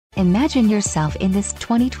Imagine yourself in this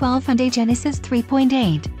 2012 Hyundai Genesis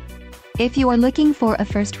 3.8. If you are looking for a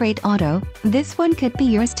first-rate auto, this one could be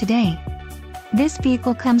yours today. This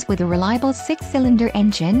vehicle comes with a reliable 6-cylinder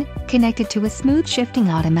engine, connected to a smooth shifting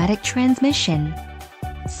automatic transmission.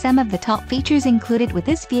 Some of the top features included with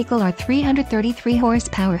this vehicle are 333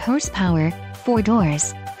 horsepower, 4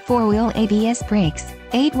 doors, 4-wheel ABS brakes,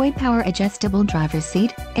 8-way power adjustable driver's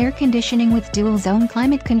seat, air conditioning with dual-zone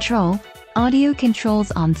climate control, audio controls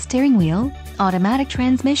on steering wheel, automatic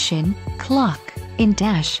transmission, clock,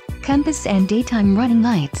 in-dash, compass and daytime running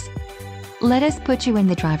lights. Let us put you in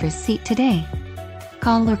the driver's seat today.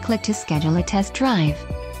 Call or click to schedule a test drive.